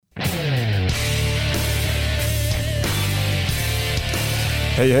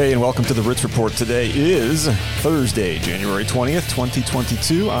Hey, and welcome to the Ritz Report. Today is Thursday, January 20th,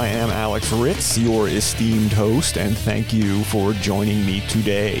 2022. I am Alex Ritz, your esteemed host, and thank you for joining me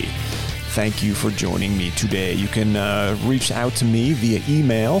today. You can reach out to me via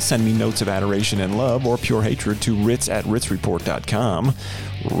email, send me notes of adoration and love, or pure hatred to ritz@ritzreport.com,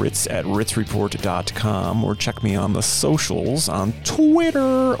 ritz@ritzreport.com, or check me on the socials on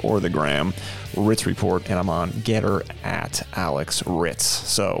Twitter or the gram, Ritz Report, and I'm on Getter at Alex Ritz.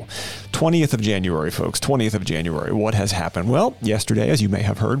 So, 20th of January, folks, 20th of January. What has happened? Well, yesterday, as you may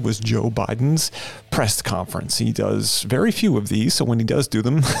have heard, was Joe Biden's press conference. He does very few of these, so when he does do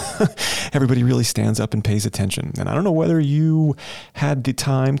them, everybody really stands up and pays attention. And I don't know whether you had the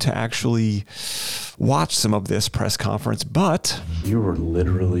time to actually watch some of this press conference, but you were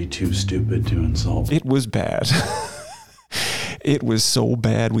literally too stupid to insult. It was bad. It was so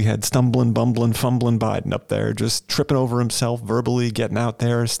bad. We had stumbling, bumbling, fumbling Biden up there, just tripping over himself verbally, getting out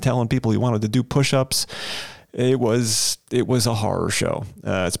there, telling people he wanted to do push-ups. It was a horror show.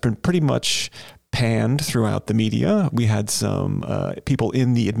 It's been pretty much panned throughout the media. We had some people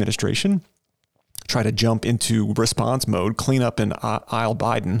in the administration try to jump into response mode, clean up in aisle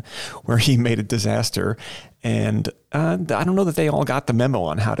Biden, where he made a disaster. And I don't know that they all got the memo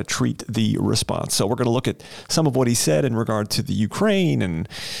on how to treat the response. So we're going to look at some of what he said in regard to the Ukraine and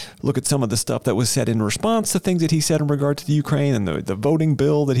look at some of the stuff that was said in response to things that he said in regard to the Ukraine and the voting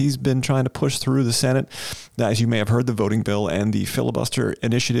bill that he's been trying to push through the Senate. Now, as you may have heard, the voting bill and the filibuster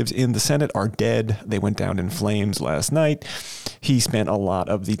initiatives in the Senate are dead. They went down in flames last night. He spent a lot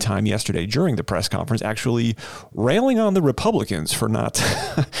of the time yesterday during the press conference actually railing on the Republicans for not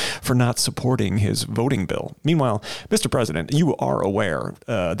supporting his voting bill. Meanwhile, Mr. President, you are aware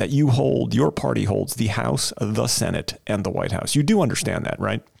that your party holds the House, the Senate, and the White House. You do understand that,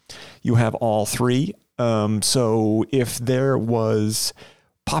 right? You have all three. So if there was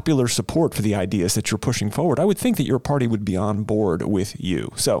popular support for the ideas that you're pushing forward, I would think that your party would be on board with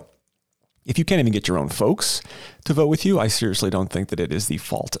you. So if you can't even get your own folks to vote with you, I seriously don't think that it is the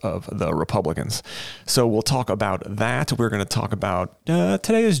fault of the Republicans. So we'll talk about that. We're going to talk about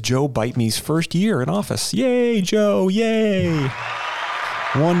today is Joe Biden's first year in office. Yay, Joe. Yay.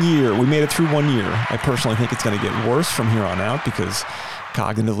 1 year. We made it through 1 year. I personally think it's going to get worse from here on out because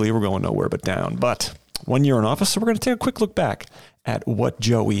cognitively we're going nowhere but down. But 1 year in office, so we're going to take a quick look back at what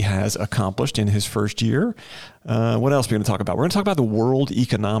Joey has accomplished in his first year. What else are we going to talk about? We're going to talk about the World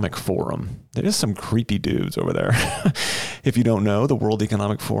Economic Forum. There is some creepy dudes over there. If you don't know, the World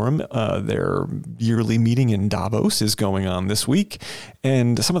Economic Forum, their yearly meeting in Davos is going on this week.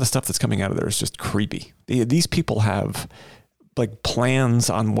 And some of the stuff that's coming out of there is just creepy. These people have like plans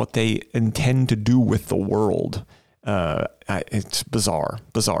on what they intend to do with the world. It's bizarre.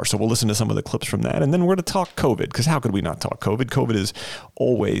 So we'll listen to some of the clips from that. And then we're going to talk COVID, because how could we not talk COVID? COVID is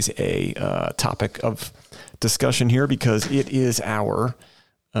always a topic of discussion here because it is our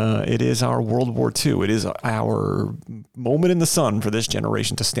World War II. It is our moment in the sun for this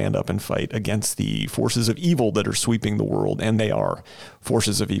generation to stand up and fight against the forces of evil that are sweeping the world. And they are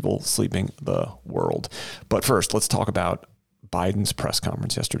forces of evil sweeping the world. But first, let's talk about Biden's press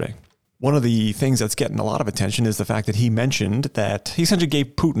conference yesterday. One of the things that's getting a lot of attention is the fact that he mentioned that he essentially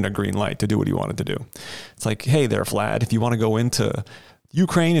gave Putin a green light to do what he wanted to do. It's like, hey there, Vlad, if you want to go into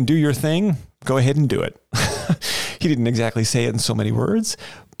Ukraine and do your thing, go ahead and do it. He didn't exactly say it in so many words,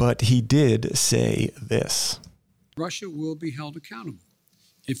 but he did say this. Russia will be held accountable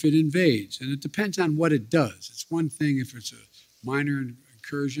if it invades, and it depends on what it does. It's one thing if it's a minor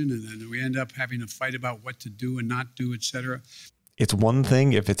incursion and then we end up having a fight about what to do and not do, et cetera. It's one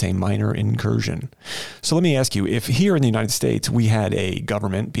thing if it's a minor incursion. So let me ask you, if here in the United States we had a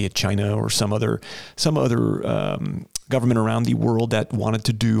government, be it China or some other government around the world that wanted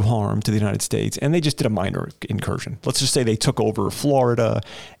to do harm to the United States, and they just did a minor incursion. Let's just say they took over Florida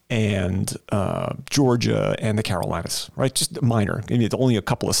and Georgia and the Carolinas, right? Just minor. I mean, it's only a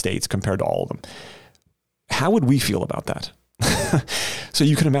couple of states compared to all of them. How would we feel about that? So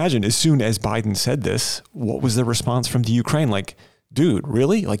you can imagine, as soon as Biden said this, what was the response from the Ukraine? Like, dude,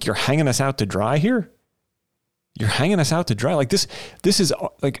 really? Like, you're hanging us out to dry here? You're hanging us out to dry? Like, this is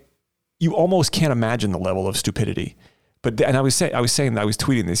like, you almost can't imagine the level of stupidity. But, and I was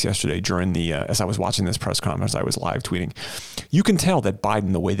tweeting this yesterday during as I was watching this press conference, I was live tweeting. You can tell that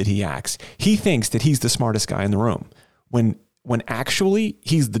Biden, the way that he acts, he thinks that he's the smartest guy in the room when actually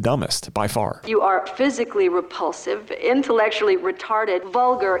he's the dumbest by far. You are physically repulsive, intellectually retarded,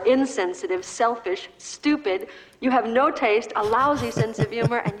 vulgar, insensitive, selfish, stupid. You have no taste, a lousy sense of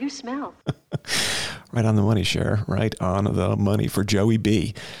humor, and you smell. Right on the money, Cher. Right on the money for Joey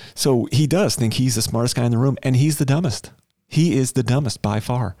B. So he does think he's the smartest guy in the room, and he's the dumbest. He is the dumbest by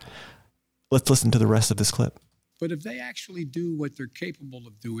far. Let's listen to the rest of this clip. But if they actually do what they're capable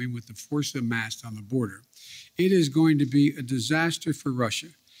of doing with the force amassed on the border, it is going to be a disaster for Russia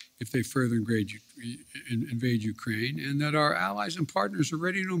if they further invade Ukraine, and that our allies and partners are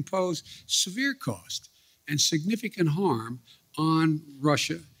ready to impose severe cost and significant harm on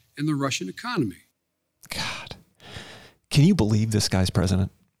Russia and the Russian economy. God, can you believe this guy's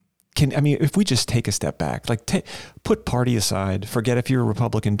president? If we just take a step back, put party aside, forget if you're a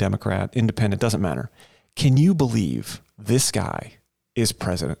Republican, Democrat, Independent, doesn't matter. Can you believe this guy is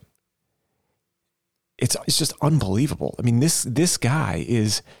president? It's just unbelievable. I mean, this guy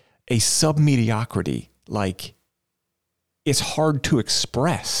is a sub-mediocrity. Like, it's hard to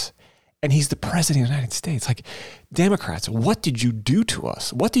express. And he's the president of the United States. Like, Democrats, what did you do to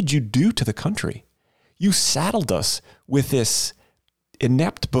us? What did you do to the country? You saddled us with this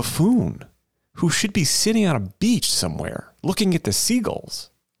inept buffoon who should be sitting on a beach somewhere looking at the seagulls.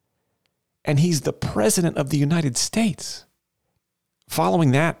 And he's the president of the United States.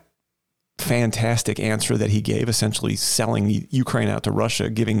 Following that fantastic answer that he gave, essentially selling Ukraine out to Russia,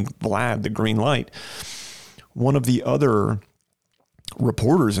 giving Vlad the green light, one of the other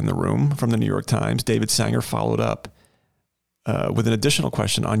reporters in the room from the New York Times, David Sanger, followed up with an additional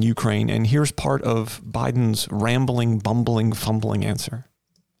question on Ukraine. And here's part of Biden's rambling, bumbling, fumbling answer.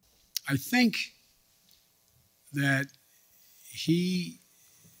 I think that he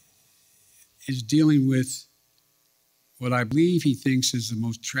is dealing with what I believe he thinks is the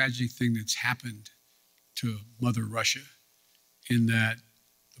most tragic thing that's happened to Mother Russia, in that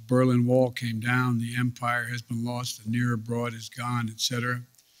the Berlin Wall came down, the empire has been lost, the near abroad is gone, etc.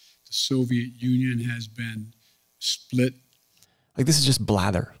 The Soviet Union has been split. Like, this is just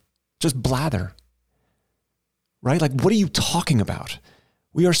blather. Just blather. Right? Like, what are you talking about?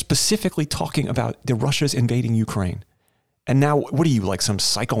 We are specifically talking about the Russia's invading Ukraine. And now, what are you, like some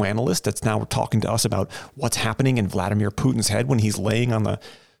psychoanalyst that's now talking to us about what's happening in Vladimir Putin's head when he's laying on the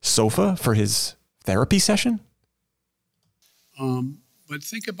sofa for his therapy session? But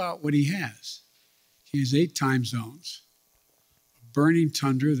think about what he has. He has 8 time zones, a burning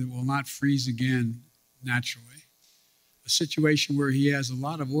tundra that will not freeze again naturally, a situation where he has a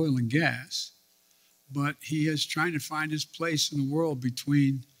lot of oil and gas, but he is trying to find his place in the world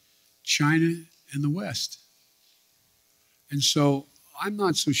between China and the West. And so I'm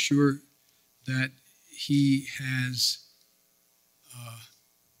not so sure that he has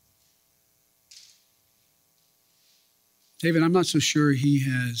David, I'm not so sure he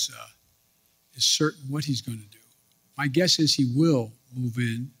is certain what he's going to do. My guess is he will move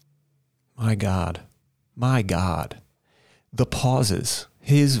in. My God. The pauses,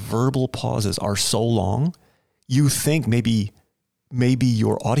 his verbal pauses are so long, you think maybe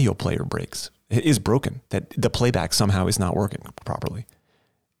your audio player is broken, that the playback somehow is not working properly.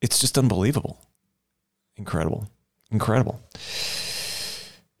 It's just unbelievable. Incredible.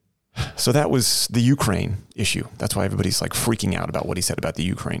 So that was the Ukraine issue. That's why everybody's like freaking out about what he said about the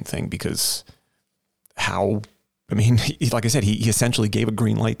Ukraine thing, because like I said, he essentially gave a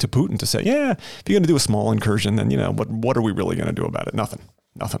green light to Putin to say, yeah, if you're going to do a small incursion, then, what are we really going to do about it? Nothing.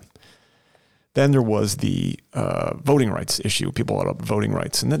 Then there was the voting rights issue. People brought up voting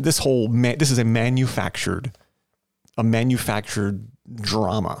rights. And then this is a manufactured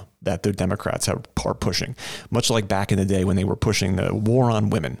drama that the Democrats are pushing, much like back in the day when they were pushing the war on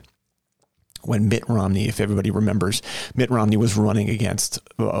women. When Mitt Romney, if everybody remembers, Mitt Romney was running against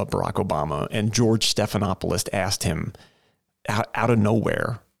Barack Obama, and George Stephanopoulos asked him out of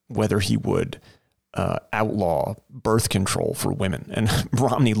nowhere whether he would outlaw birth control for women. And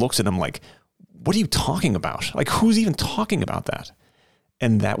Romney looks at him like, what are you talking about? Like, who's even talking about that?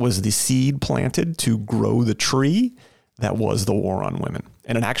 And that was the seed planted to grow the tree that was the war on women.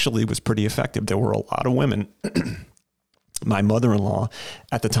 And it actually was pretty effective. There were a lot of women. My mother-in-law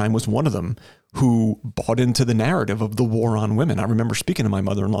at the time was one of them who bought into the narrative of the war on women. I remember speaking to my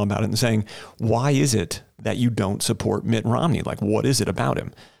mother-in-law about it and saying, why is it that you don't support Mitt Romney? Like, what is it about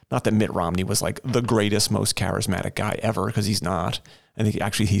him? Not that Mitt Romney was like the greatest, most charismatic guy ever, because he's not. I think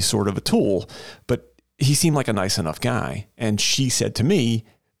actually he's sort of a tool, but he seemed like a nice enough guy. And she said to me,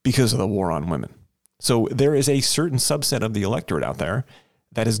 because of the war on women. So there is a certain subset of the electorate out there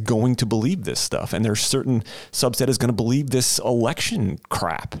that is going to believe this stuff. And there's certain subset is going to believe this election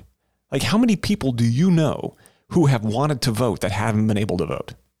crap. Like, how many people do you know who have wanted to vote that haven't been able to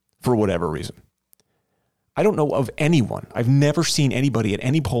vote for whatever reason? I don't know of anyone. I've never seen anybody at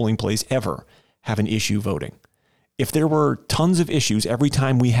any polling place ever have an issue voting. If there were tons of issues every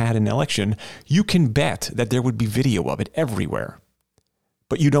time we had an election, you can bet that there would be video of it everywhere.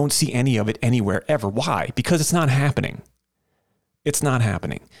 But you don't see any of it anywhere ever. Why? Because it's not happening. It's not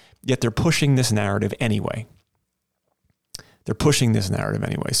happening. Yet they're pushing this narrative anyway.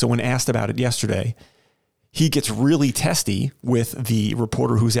 So when asked about it yesterday, he gets really testy with the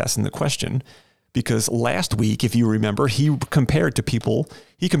reporter who's asking the question, because last week, if you remember, he compared the people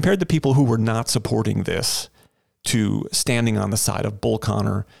who were not supporting this to standing on the side of Bull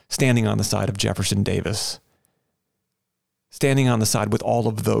Connor, standing on the side of Jefferson Davis, standing on the side with all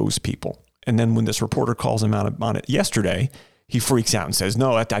of those people. And then when this reporter calls him out on it yesterday, he freaks out and says,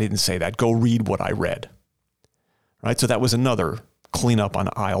 no, I didn't say that. Go read what I read. Right? So that was another cleanup on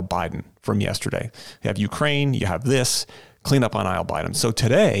aisle Biden from yesterday. You have Ukraine, you have this, clean up on aisle Biden. So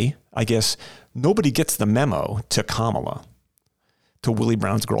today, I guess nobody gets the memo to Kamala, to Willie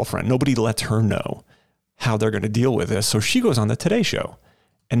Brown's girlfriend. Nobody lets her know how they're going to deal with this. So she goes on the Today Show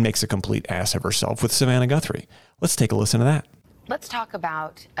and makes a complete ass of herself with Savannah Guthrie. Let's take a listen to that. Let's talk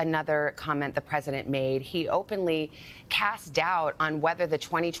about another comment the president made. He openly cast doubt on whether the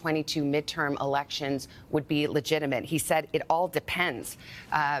 2022 midterm elections would be legitimate. He said it all depends,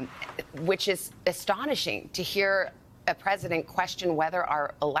 which is astonishing to hear a president question whether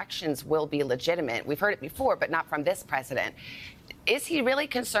our elections will be legitimate. We've heard it before, but not from this president. Is he really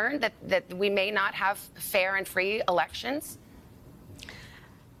concerned that we may not have fair and free elections?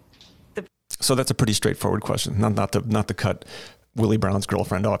 So that's a pretty straightforward question. Not to cut Willie Brown's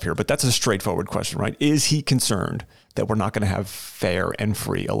girlfriend off here, but that's a straightforward question, right? Is he concerned that we're not going to have fair and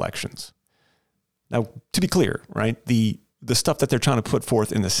free elections? Now, to be clear, right, the stuff that they're trying to put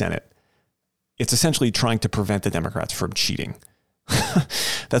forth in the Senate, it's essentially trying to prevent the Democrats from cheating.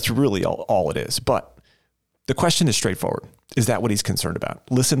 That's really all it is. But the question is straightforward. Is that what he's concerned about?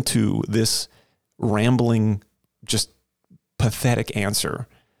 Listen to this rambling, just pathetic answer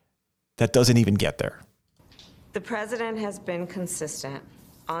that doesn't even get there. The president has been consistent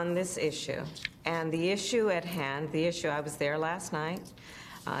on this issue. And the issue at hand, I was there last night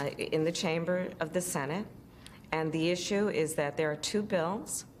in the chamber of the Senate. And the issue is that there are two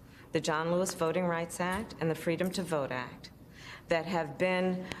bills, the John Lewis Voting Rights Act and the Freedom to Vote Act, that have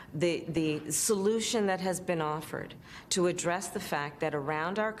been the solution that has been offered to address the fact that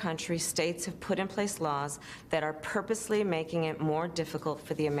around our country, states have put in place laws that are purposely making it more difficult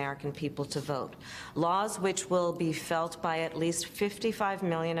for the American people to vote. Laws which will be felt by at least 55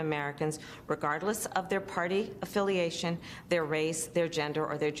 million Americans, regardless of their party affiliation, their race, their gender,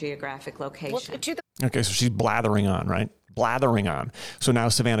 or their geographic location. Okay, so she's blathering on, right? Blathering on. So now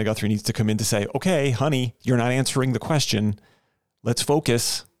Savannah Guthrie needs to come in to say, okay, honey, you're not answering the question. Let's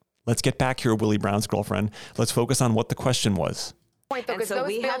focus. Let's get back here, Willie Brown's girlfriend. Let's focus on what the question was. Point, though, because those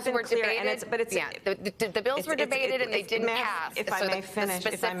bills were debated. The bills were debated and they didn't pass. If I may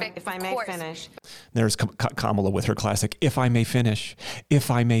finish. There's Kamala with her classic, if I may finish, if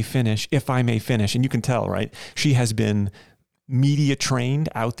I may finish, if I may finish. And you can tell, right? She has been media trained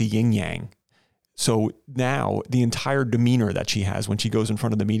out the yin yang. So now the entire demeanor that she has when she goes in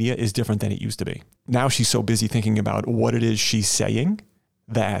front of the media is different than it used to be. Now she's so busy thinking about what it is she's saying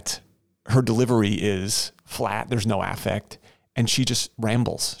that her delivery is flat. There's no affect. And she just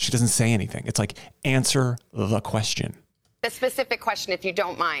rambles. She doesn't say anything. It's like, answer the question. The specific question, if you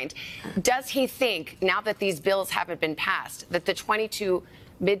don't mind. Does he think, now that these bills haven't been passed, that the 22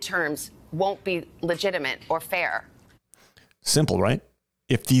 midterms won't be legitimate or fair? Simple, right?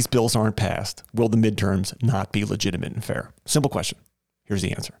 If these bills aren't passed, will the midterms not be legitimate and fair? Simple question. Here's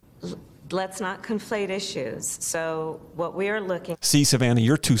the answer. Let's not conflate issues. So what we are looking... See, Savannah,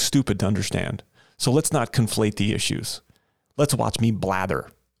 you're too stupid to understand. So let's not conflate the issues. Let's watch me blather.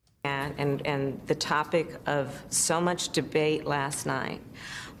 And the topic of so much debate last night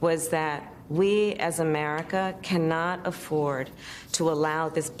was that we as America cannot afford to allow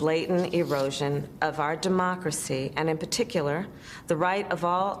this blatant erosion of our democracy, and in particular, the right of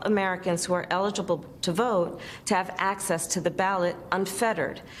all Americans who are eligible to vote to have access to the ballot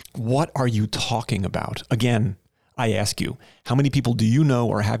unfettered. What are you talking about? Again, I ask you, how many people do you know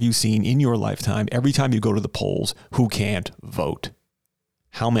or have you seen in your lifetime every time you go to the polls who can't vote?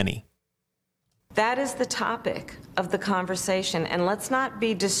 How many? That is the topic of the conversation, and let's not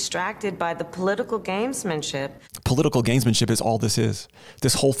be distracted by the political gamesmanship. Political gamesmanship is all this is.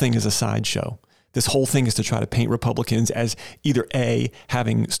 This whole thing is a sideshow. This whole thing is to try to paint Republicans as either A,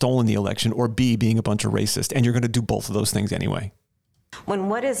 having stolen the election, or B, being a bunch of racist, and you're going to do both of those things anyway. When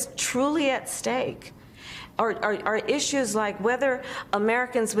what is truly at stake are issues like whether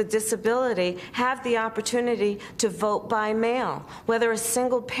Americans with disability have the opportunity to vote by mail, whether a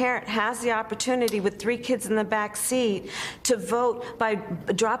single parent has the opportunity with 3 kids in the back seat to vote by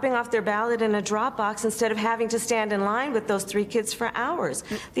dropping off their ballot in a drop box instead of having to stand in line with those 3 kids for hours.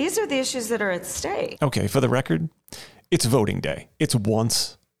 These are the issues that are at stake. Okay, for the record, It's voting day. It's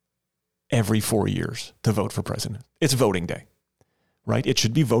once every 4 years to vote for president. It's voting day, right? It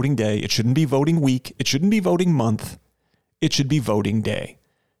should be voting day. It shouldn't be voting week. It shouldn't be voting month. It should be voting day.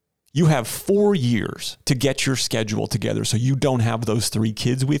 You have 4 years to get your schedule together so you don't have those 3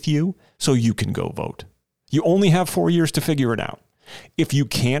 kids with you so you can go vote. You only have 4 years to figure it out. If you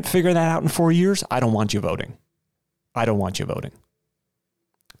can't figure that out in 4 years, I don't want you voting. I don't want you voting.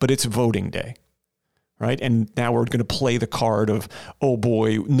 But it's voting day, right? And now we're going to play the card of, oh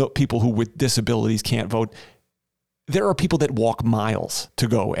boy, no, people who with disabilities can't vote. There are people that walk miles to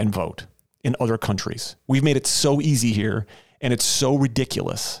go and vote in other countries. We've made it so easy here, and it's so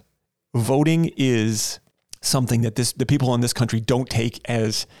ridiculous. Voting is something that the people in this country don't take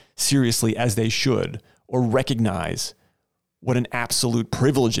as seriously as they should, or recognize what an absolute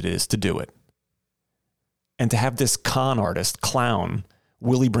privilege it is to do it. And to have this con artist, clown,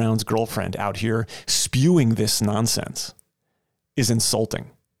 Willie Brown's girlfriend out here spewing this nonsense is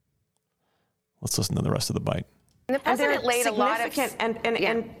insulting. Let's listen to the rest of the bite. And the president laid a lot of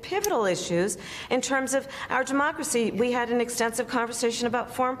and pivotal issues in terms of our democracy. We had an extensive conversation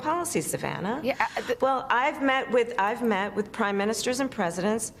about foreign policy, Savannah. Yeah, well, I've met with prime ministers and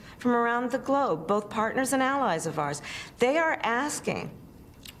presidents from around the globe, both partners and allies of ours. They are asking,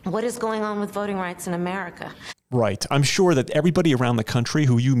 what is going on with voting rights in America? Right. I'm sure that everybody around the country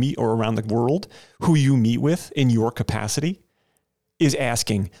who you meet, or around the world who you meet with in your capacity, is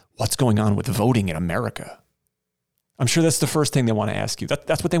asking, what's going on with voting in America? I'm sure that's the first thing they want to ask you.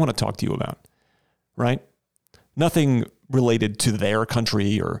 That's what they want to talk to you about, right? Nothing related to their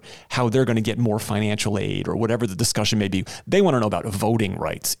country or how they're going to get more financial aid or whatever the discussion may be. They want to know about voting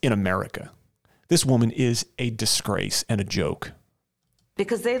rights in America. This woman is a disgrace and a joke.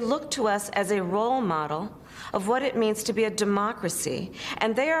 Because they look to us as a role model of what it means to be a democracy,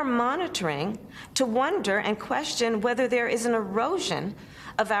 and they are monitoring to wonder and question whether there is an erosion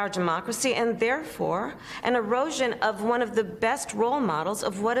of our democracy, and therefore an erosion of one of the best role models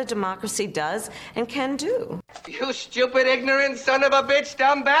of what a democracy does and can do. You stupid, ignorant son of a bitch,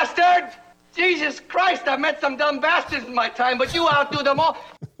 dumb bastard! Jesus Christ, I've met some dumb bastards in my time, but you outdo them all.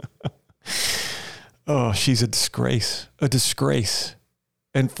 Oh, she's a disgrace. A disgrace.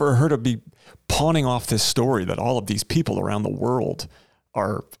 And for her to be pawning off this story that all of these people around the world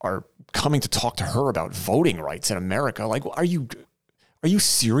are coming to talk to her about voting rights in America. Like, are you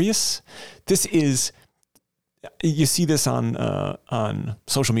serious? This is, you see this on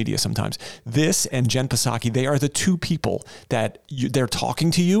social media sometimes. This and Jen Psaki, they are the two people that they're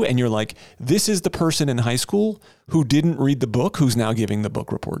talking to you, and you're like, this is the person in high school who didn't read the book, who's now giving the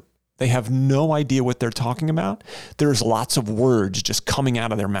book report. They have no idea what they're talking about. There's lots of words just coming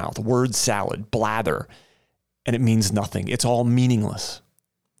out of their mouth. Word salad, blather, and it means nothing. It's all meaningless.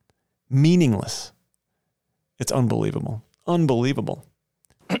 Meaningless. It's unbelievable. Unbelievable.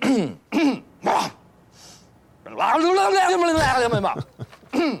 Oh, my God.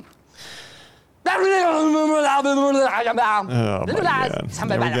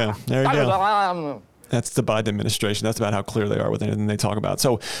 There we go. There you go. That's the Biden administration. That's about how clear they are with anything they talk about.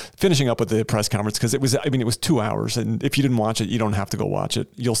 So finishing up with the press conference, because it was 2 hours. And if you didn't watch it, you don't have to go watch it.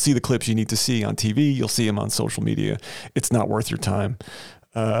 You'll see the clips you need to see on TV. You'll see them on social media. It's not worth your time.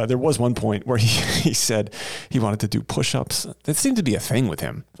 There was one point where he said he wanted to do push-ups. That seemed to be a thing with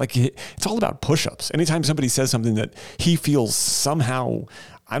him. Like, it's all about push-ups. Anytime somebody says something that he feels somehow,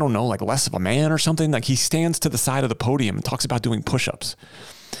 I don't know, like less of a man or something, like he stands to the side of the podium and talks about doing push-ups.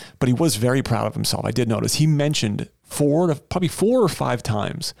 But he was very proud of himself. I did notice he mentioned probably 4 or 5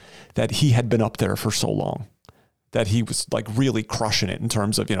 times that he had been up there for so long, that he was like really crushing it in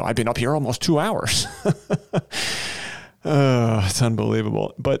terms of, I've been up here almost 2 hours. It's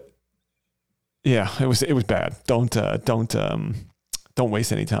unbelievable. But yeah, it was bad. Don't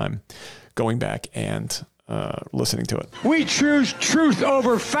waste any time going back and listening to it. We choose truth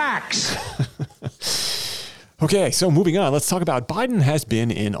over facts. Okay, so moving on, let's talk about Biden has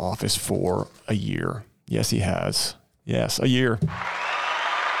been in office for a year. Yes, he has. Yes, a year.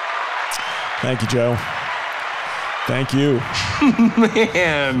 Thank you, Joe. Thank you.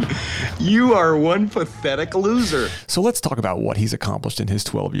 Man, you are one pathetic loser. So let's talk about what he's accomplished in his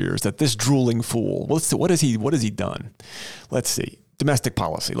 12 years. That this drooling fool. What has he done? Let's see. Domestic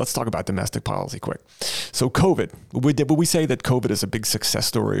policy. Let's talk about domestic policy quick. So COVID. Would we say that COVID is a big success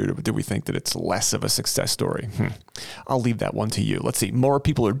story, or do we think that it's less of a success story? I'll leave that one to you. Let's see. More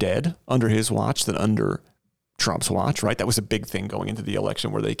people are dead under his watch than under Trump's watch, right? That was a big thing going into the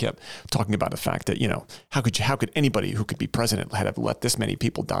election where they kept talking about the fact that, how could anybody who could be president have let this many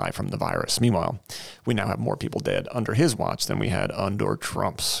people die from the virus? Meanwhile, we now have more people dead under his watch than we had under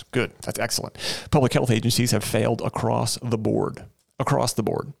Trump's. Good. That's excellent. Public health agencies have failed across the board.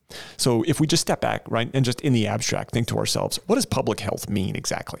 So if we just step back, right, and just in the abstract, think to ourselves, what does public health mean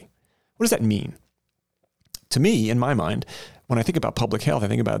exactly? What does that mean? To me, in my mind, when I think about public health, I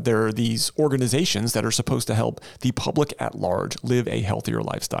think about there are these organizations that are supposed to help the public at large live a healthier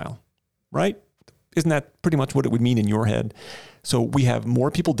lifestyle, right? Isn't that pretty much what it would mean in your head? So we have more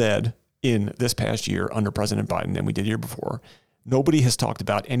people dead in this past year under President Biden than we did year before. Nobody has talked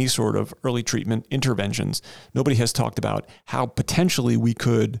about any sort of early treatment interventions. Nobody has talked about how potentially we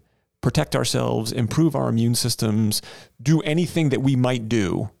could protect ourselves, improve our immune systems, do anything that we might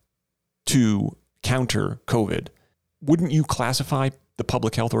do to counter COVID. Wouldn't you classify the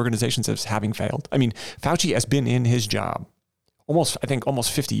public health organizations as having failed? I mean, Fauci has been in his job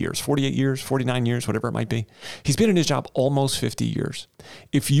almost 50 years, 48 years, 49 years, whatever it might be. He's been in his job almost 50 years.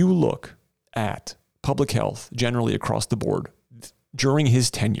 If you look at public health generally across the board during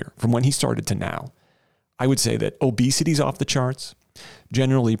his tenure, from when he started to now, I would say that obesity is off the charts.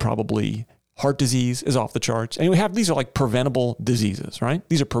 Generally, probably heart disease is off the charts. And these are like preventable diseases, right?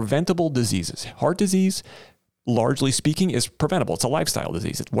 These are preventable diseases. Heart disease, largely speaking, is preventable. It's a lifestyle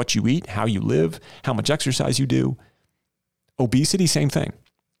disease. It's what you eat, how you live, how much exercise you do. Obesity, same thing.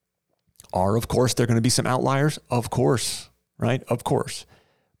 Of course, there are going to be some outliers? Of course, right? Of course.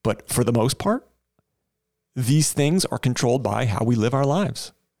 But for the most part, these things are controlled by how we live our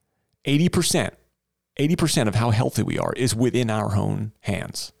lives. 80% of how healthy we are is within our own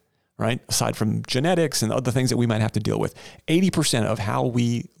hands, right? Aside from genetics and other things that we might have to deal with, 80% of how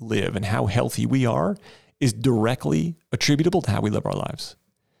we live and how healthy we are is directly attributable to how we live our lives.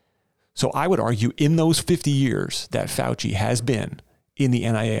 So I would argue in those 50 years that Fauci has been in the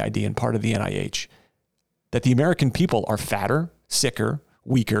NIAID and part of the NIH, that the American people are fatter, sicker,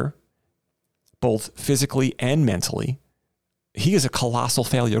 weaker, both physically and mentally. He is a colossal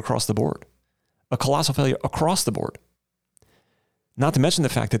failure across the board. Not to mention the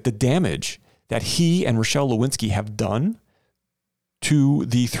fact that the damage that he and Rochelle Lewinsky have done to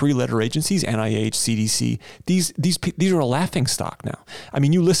the three-letter agencies, NIH, CDC, these are a laughingstock now. I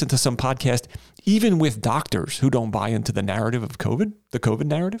mean, you listen to some podcast, even with doctors who don't buy into the narrative of COVID, the COVID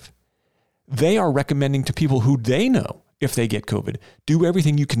narrative, they are recommending to people who they know, if they get COVID, do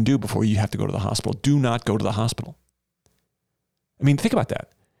everything you can do before you have to go to the hospital. Do not go to the hospital. I mean, think about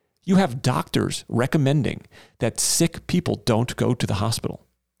that. You have doctors recommending that sick people don't go to the hospital.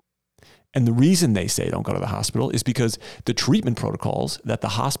 And the reason they say don't go to the hospital is because the treatment protocols that the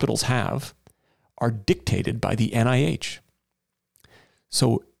hospitals have are dictated by the NIH.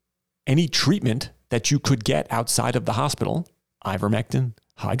 So any treatment that you could get outside of the hospital, ivermectin,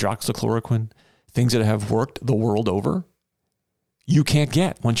 hydroxychloroquine, things that have worked the world over, you can't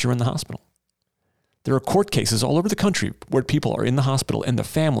get once you're in the hospital. There are court cases all over the country where people are in the hospital and the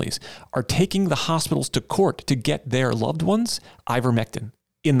families are taking the hospitals to court to get their loved ones ivermectin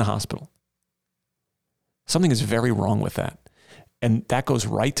in the hospital. Something is very wrong with that. And that goes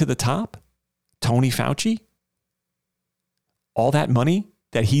right to the top. Tony Fauci, all that money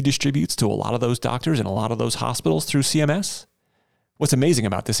that he distributes to a lot of those doctors and a lot of those hospitals through CMS. What's amazing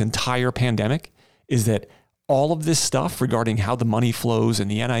about this entire pandemic is that all of this stuff regarding how the money flows in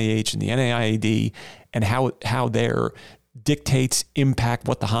the NIH and the NIAID and how their dictates impact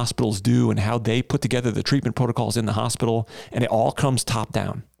what the hospitals do and how they put together the treatment protocols in the hospital, and it all comes top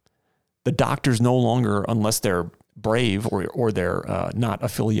down. The doctors no longer, unless they're brave or they're not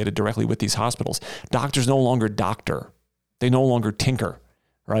affiliated directly with these hospitals, doctors no longer doctor. They no longer tinker,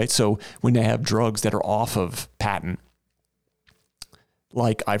 right? So when they have drugs that are off of patent,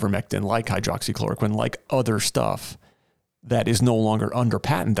 like ivermectin, like hydroxychloroquine, like other stuff that is no longer under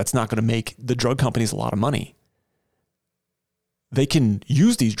patent, that's not going to make the drug companies a lot of money. They can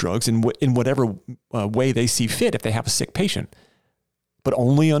use these drugs in whatever way they see fit if they have a sick patient. But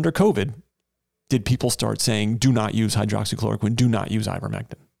only under COVID did people start saying, do not use hydroxychloroquine, do not use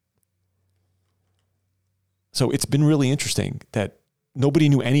ivermectin. So it's been really interesting that nobody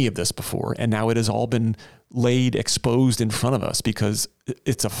knew any of this before, and now it has all been exposed in front of us because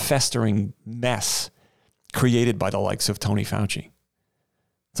it's a festering mess created by the likes of Tony Fauci.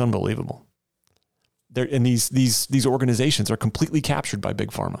 It's unbelievable. And these organizations are completely captured by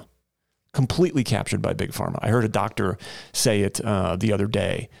Big Pharma. Completely captured by Big Pharma. I heard a doctor say it the other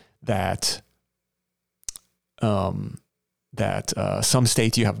day that some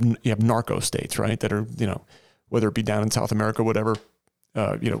states you have narco states, right? That are, whether it be down in South America, whatever,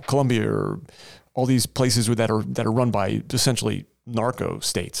 Colombia all these places that are run by essentially narco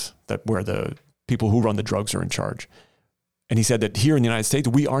states, where the people who run the drugs are in charge. And he said that here in the United States,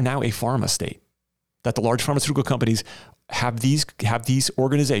 we are now a pharma state, that the large pharmaceutical companies have these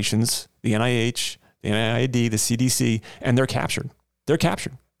organizations, the NIH, the NIAID, the CDC, and they're captured. They're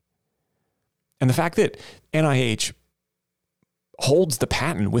captured. And the fact that NIH holds the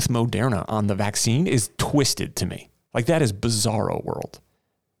patent with Moderna on the vaccine is twisted to me. Like, that is bizarro world.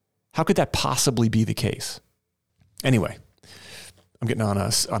 How could that possibly be the case? Anyway, I'm getting on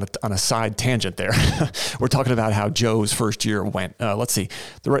a side tangent there. We're talking about how Joe's first year went. Let's see.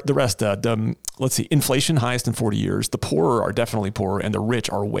 The rest, let's see. Inflation, highest in 40 years. The poor are definitely poorer, and the rich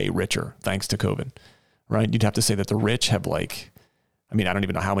are way richer thanks to COVID, right? You'd have to say that the rich have I don't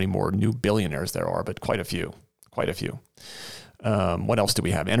even know how many more new billionaires there are, but quite a few. What else do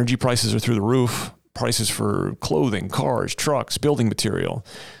we have? Energy prices are through the roof. Prices for clothing, cars, trucks, building material.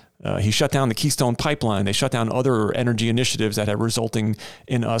 He shut down the Keystone Pipeline. They shut down other energy initiatives that had resulting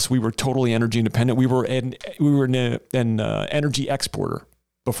in us. We were totally energy independent. We were an energy exporter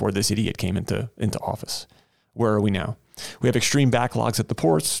before this idiot came into office. Where are we now? We have extreme backlogs at the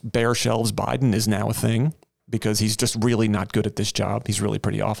ports. Bare shelves. Biden is now a thing because he's just really not good at this job. He's really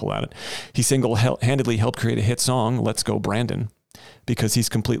pretty awful at it. He single-handedly helped create a hit song, Let's Go Brandon, because he's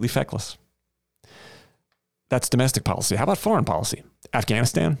completely feckless. That's domestic policy. How about foreign policy?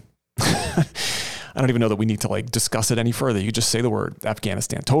 Afghanistan? I don't even know that we need to discuss it any further. You just say the word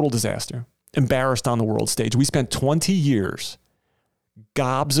Afghanistan. Total disaster. Embarrassed on the world stage. We spent 20 years,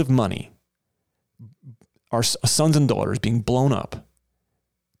 gobs of money, our sons and daughters being blown up.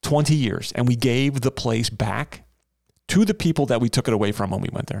 20 years. And we gave the place back to the people that we took it away from when we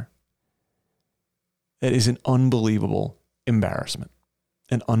went there. It is an unbelievable embarrassment.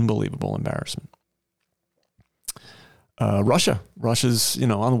 An unbelievable embarrassment. Russia's,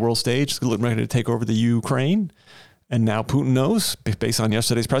 on the world stage, ready to take over the Ukraine. And now Putin knows, based on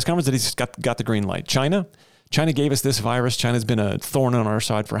yesterday's press conference, that he's got the green light. China gave us this virus. China's been a thorn on our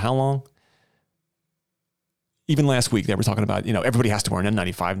side for how long? Even last week, they were talking about, everybody has to wear an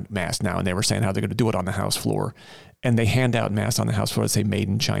N95 mask now. And they were saying how they're going to do it on the House floor. And they hand out masks on the House floor that say made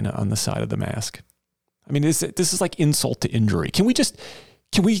in China on the side of the mask. I mean, this is like insult to injury. Can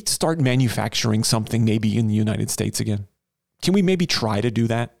we start manufacturing something maybe in the United States again? Can we maybe try to do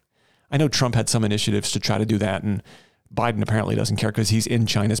that? I know Trump had some initiatives to try to do that, and Biden apparently doesn't care because he's in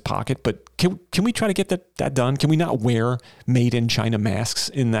China's pocket. But can we try to get that done? Can we not wear made in China masks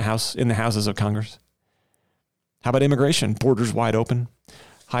in the houses of Congress? How about immigration? Borders wide open.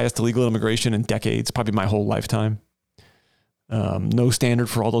 Highest illegal immigration in decades, probably my whole lifetime. No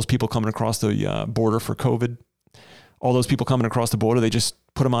standard for all those people coming across the border for COVID. All those people coming across the border, they just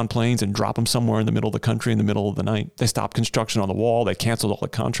put them on planes and drop them somewhere in the middle of the country in the middle of the night. They stopped construction on the wall. They canceled all the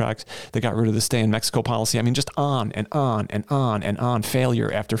contracts. They got rid of the stay in Mexico policy. I mean, just on and on and on and on,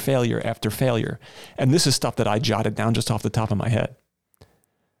 failure after failure after failure. And this is stuff that I jotted down just off the top of my head.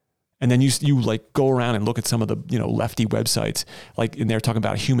 And then you go around and look at some of the, lefty websites, and they're talking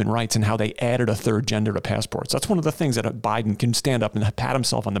about human rights and how they added a third gender to passports. That's one of the things that Biden can stand up and pat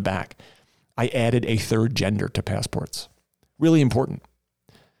himself on the back. I added a third gender to passports. Really important.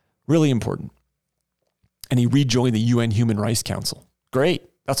 Really important. And he rejoined the UN Human Rights Council. Great.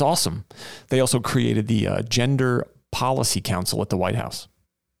 That's awesome. They also created the Gender Policy Council at the White House.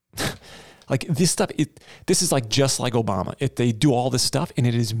 This stuff, this is just like Obama. They do all this stuff and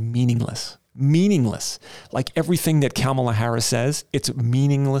it is meaningless. Meaningless. Like everything that Kamala Harris says, it's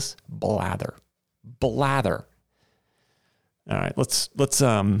meaningless blather. Blather. All right, let's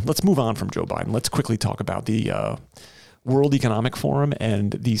move on from Joe Biden. Let's quickly talk about the World Economic Forum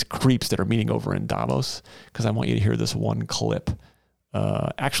and these creeps that are meeting over in Davos, because I want you to hear this one clip.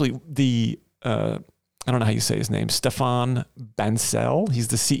 Actually, I don't know how you say his name, Stefan Bancel. He's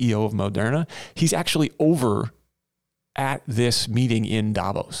the CEO of Moderna. He's actually over at this meeting in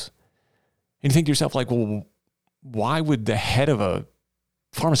Davos. And you think to yourself, well, why would the head of a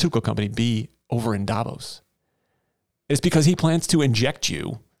pharmaceutical company be over in Davos? It's because he plans to inject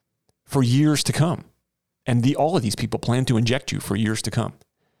you for years to come. And all of these people plan to inject you for years to come.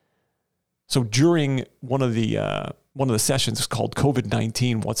 So during one of the sessions called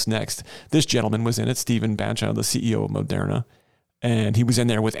COVID-19, What's Next, this gentleman was in it, Stephen Bancel, the CEO of Moderna. And he was in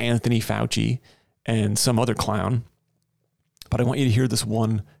there with Anthony Fauci and some other clown. But I want you to hear this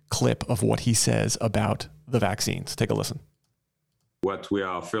one clip of what he says about the vaccines. Take a listen. What we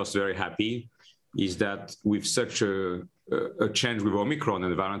are first very happy is that with such a change with Omicron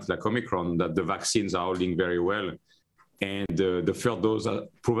and a variant like Omicron, that the vaccines are holding very well. And the third dose are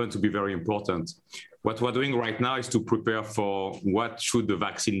proven to be very important. What we're doing right now is to prepare for what should the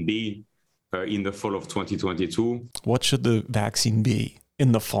vaccine be in the fall of 2022. What should the vaccine be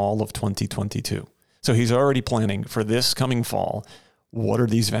in the fall of 2022? So he's already planning for this coming fall. What are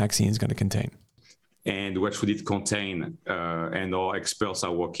these vaccines going to contain? And what should it contain? And our experts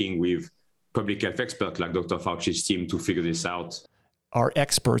are working with public health experts like Dr. Fauci's team to figure this out. Our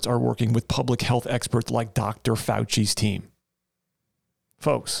experts are working with public health experts like Dr. Fauci's team.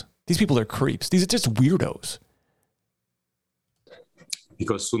 Folks, these people are creeps. These are just weirdos.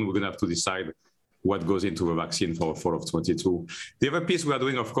 Because soon we're going to have to decide what goes into the vaccine for fall of 22. The other piece we are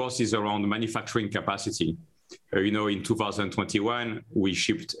doing, of course, is around manufacturing capacity. In 2021, we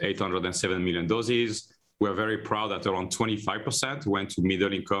shipped 807 million doses. We're very proud that around 25% went to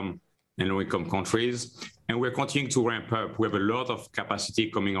middle-income and low-income countries. And we're continuing to ramp up. We have a lot of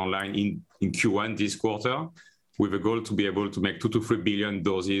capacity coming online in Q1 this quarter, with a goal to be able to make 2 to 3 billion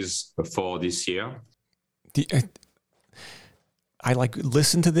doses for this year. I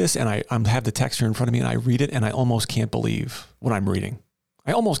listen to this and I have the text here in front of me and I read it and I almost can't believe what I'm reading.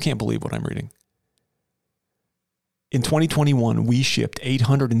 In 2021, we shipped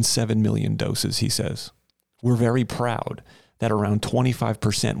 807 million doses, he says. We're very proud that around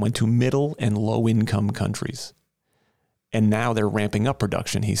 25% went to middle and low income countries. And now they're ramping up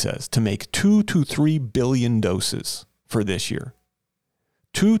production, he says, to make 2 to 3 billion doses for this year.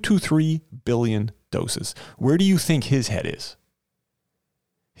 2 to 3 billion doses. Where do you think his head is?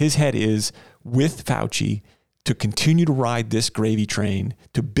 His head is with Fauci to continue to ride this gravy train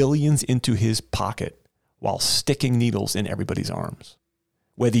to billions into his pocket while sticking needles in everybody's arms.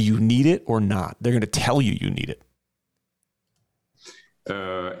 Whether you need it or not, they're going to tell you need it.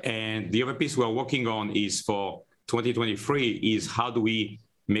 And the other piece we're working on is for 2023 is how do we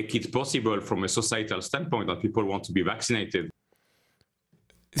make it possible from a societal standpoint that people want to be vaccinated.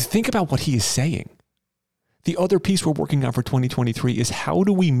 Think about what he is saying. The other piece we're working on for 2023 is how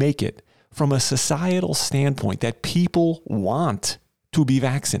do we make it from a societal standpoint that people want to be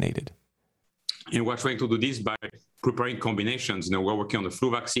vaccinated? And we're trying to do this by preparing combinations. We're working on the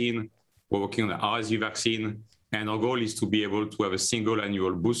flu vaccine, we're working on the RSV vaccine, and our goal is to be able to have a single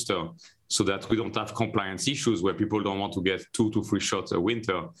annual booster so that we don't have compliance issues where people don't want to get 2 to 3 shots a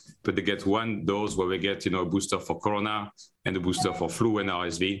winter, but they get one dose where they get a booster for corona and a booster for flu and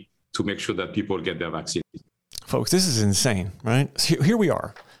RSV to make sure that people get their vaccine. Folks, this is insane, right? Here we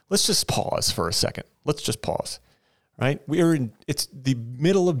are. Let's just pause for a second. Let's just pause, right? It's the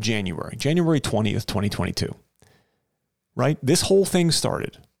middle of January 20th, 2022, right? This whole thing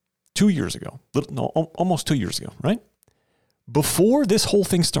started 2 years ago, almost 2 years ago, right? Before this whole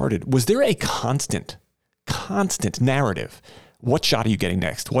thing started, was there a constant narrative? What shot are you getting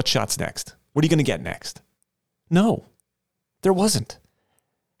next? What shot's next? What are you going to get next? No, there wasn't.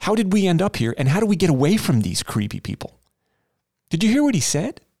 How did we end up here? And how do we get away from these creepy people? Did you hear what he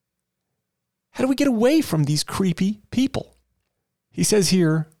said? How do we get away from these creepy people? He says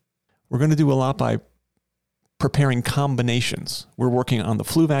here, we're going to do a lot by preparing combinations. We're working on the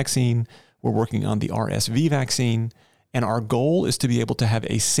flu vaccine. We're working on the RSV vaccine. And our goal is to be able to have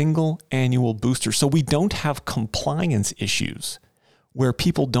a single annual booster so we don't have compliance issues where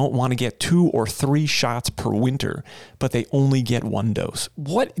people don't want to get 2 or 3 shots per winter, but they only get 1 dose.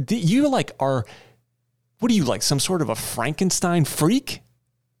 What are you like, some sort of a Frankenstein freak?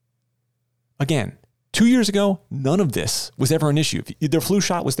 Again, 2 years ago, none of this was ever an issue. If the flu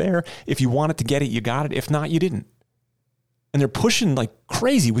shot was there, if you wanted to get it, you got it. If not, you didn't. And they're pushing like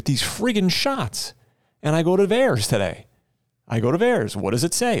crazy with these friggin' shots. And I go to VAERS today. What does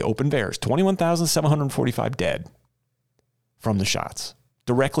it say? Open VAERS, 21,745 dead from the shots,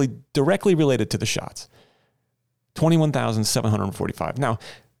 directly related to the shots. 21,745. Now,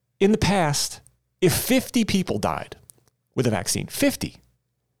 in the past, if 50 people died with a vaccine, 50,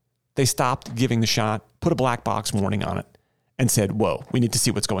 they stopped giving the shot, put a black box warning on it, and said, whoa, we need to see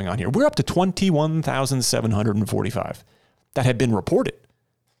what's going on here. We're up to 21,745 that had been reported.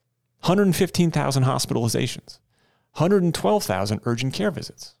 115,000 hospitalizations, 112,000 urgent care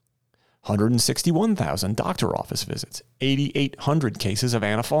visits, 161,000 doctor office visits, 8,800 cases of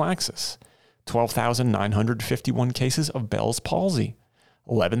anaphylaxis, 12,951 cases of Bell's palsy,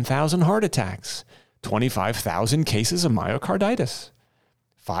 11,000 heart attacks, 25,000 cases of myocarditis,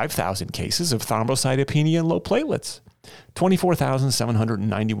 5,000 cases of thrombocytopenia and low platelets,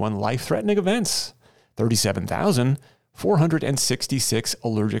 24,791 life-threatening events, 37,466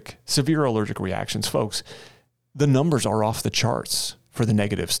 severe allergic reactions. Folks, the numbers are off the charts for the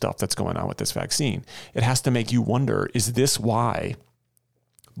negative stuff that's going on with this vaccine. It has to make you wonder, is this why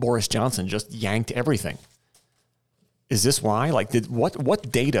Boris Johnson just yanked everything? Is this why?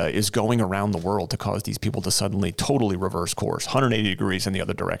 What data is going around the world to cause these people to suddenly totally reverse course, 180 degrees in the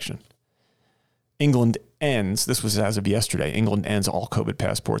other direction? England ends, this was as of yesterday, England ends all COVID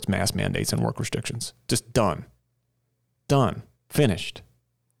passports, mask mandates, and work restrictions. Just done. Done. Finished.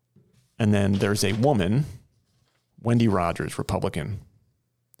 And then there's a woman, Wendy Rogers, Republican.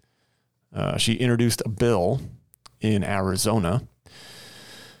 She introduced a bill in Arizona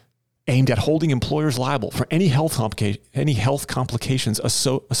aimed at holding employers liable for any health complications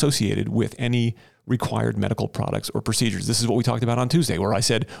associated with any required medical products or procedures. This is what we talked about on Tuesday, where I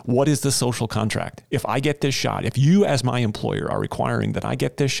said, what is the social contract? If I get this shot, if you as my employer are requiring that I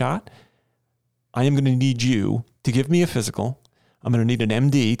get this shot, I am going to need you to give me a physical. I'm going to need an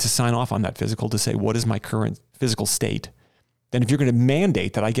MD to sign off on that physical to say, what is my current physical state? Then if you're going to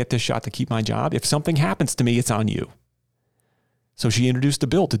mandate that I get this shot to keep my job, if something happens to me, it's on you. So she introduced a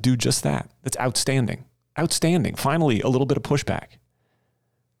bill to do just that. That's outstanding. Outstanding. Finally, a little bit of pushback.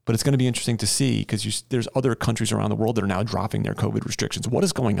 But it's going to be interesting to see because there's other countries around the world that are now dropping their COVID restrictions. What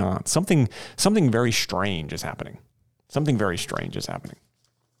is going on? Something very strange is happening. Something very strange is happening.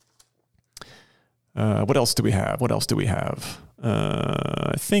 What else do we have?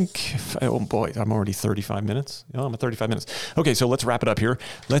 I think, oh boy, I'm already 35 minutes. Oh, I'm at 35 minutes. Okay, so let's wrap it up here.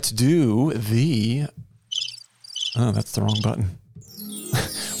 Let's do that's the wrong button.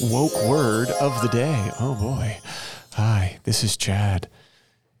 Woke word of the day. Oh boy. Hi, this is Chad,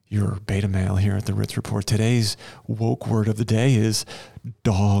 your beta male here at the Ritz Report. Today's woke word of the day is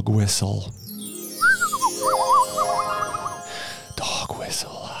dog whistle. Dog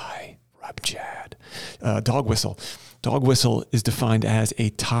whistle. Hi, I'm Chad. Dog whistle. Dog whistle is defined as a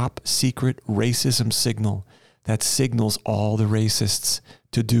top secret racism signal that signals all the racists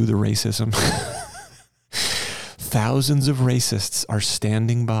to do the racism. Thousands of racists are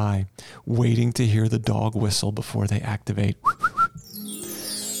standing by, waiting to hear the dog whistle before they activate.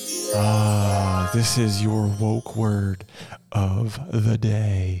 This is your woke word of the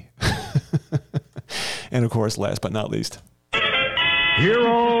day. And of course, last but not least,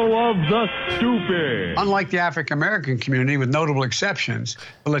 hero of the stupid. Unlike the African American community, with notable exceptions,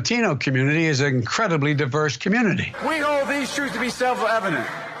 the Latino community is an incredibly diverse community. We hold these truths to be self-evident.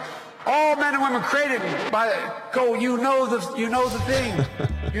 All men and women created by code. You know the thing.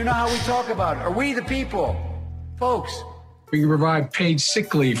 You know how we talk about it. Are we the people, folks? We can provide paid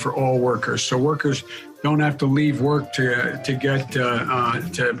sick leave for all workers, so workers don't have to leave work to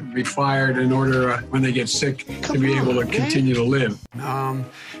be fired in order when they get sick to be able to continue to live.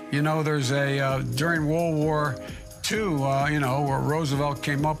 There's during World War II, where Roosevelt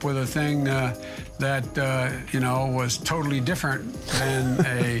came up with a thing that was totally different than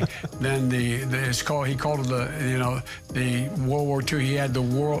he called it the World War II. He had the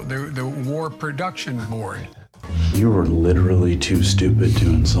War Production Board. You were literally too stupid to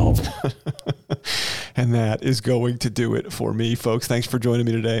insult. And that is going to do it for me, folks. Thanks for joining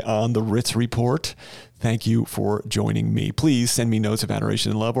me today on the Ritz Report. Thank you for joining me. Please send me notes of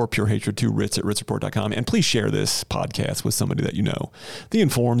adoration and love or pure hatred to ritz@ritzreport.com. And please share this podcast with somebody that you know. The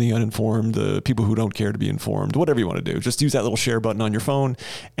informed, the uninformed, the people who don't care to be informed, whatever you want to do. Just use that little share button on your phone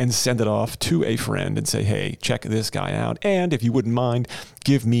and send it off to a friend and say, hey, check this guy out. And if you wouldn't mind,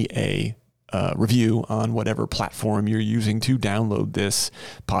 give me a review on whatever platform you're using to download this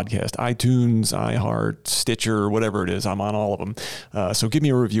podcast. iTunes, iHeart, Stitcher, whatever it is. I'm on all of them. So give me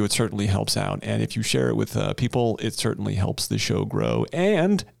a review. It certainly helps out. And if you share it with people, it certainly helps the show grow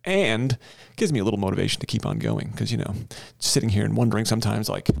and gives me a little motivation to keep on going. Because, sitting here and wondering sometimes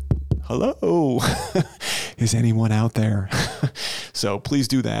like, hello, is anyone out there? So please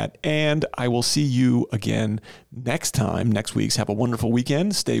do that. And I will see you again next week. Have a wonderful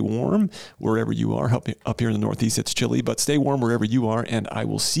weekend. Stay warm wherever you are. Up here in the Northeast, it's chilly, but stay warm wherever you are. And I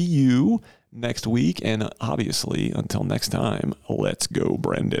will see you next week. And obviously, until next time, let's go,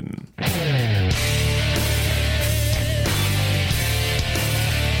 Brendan.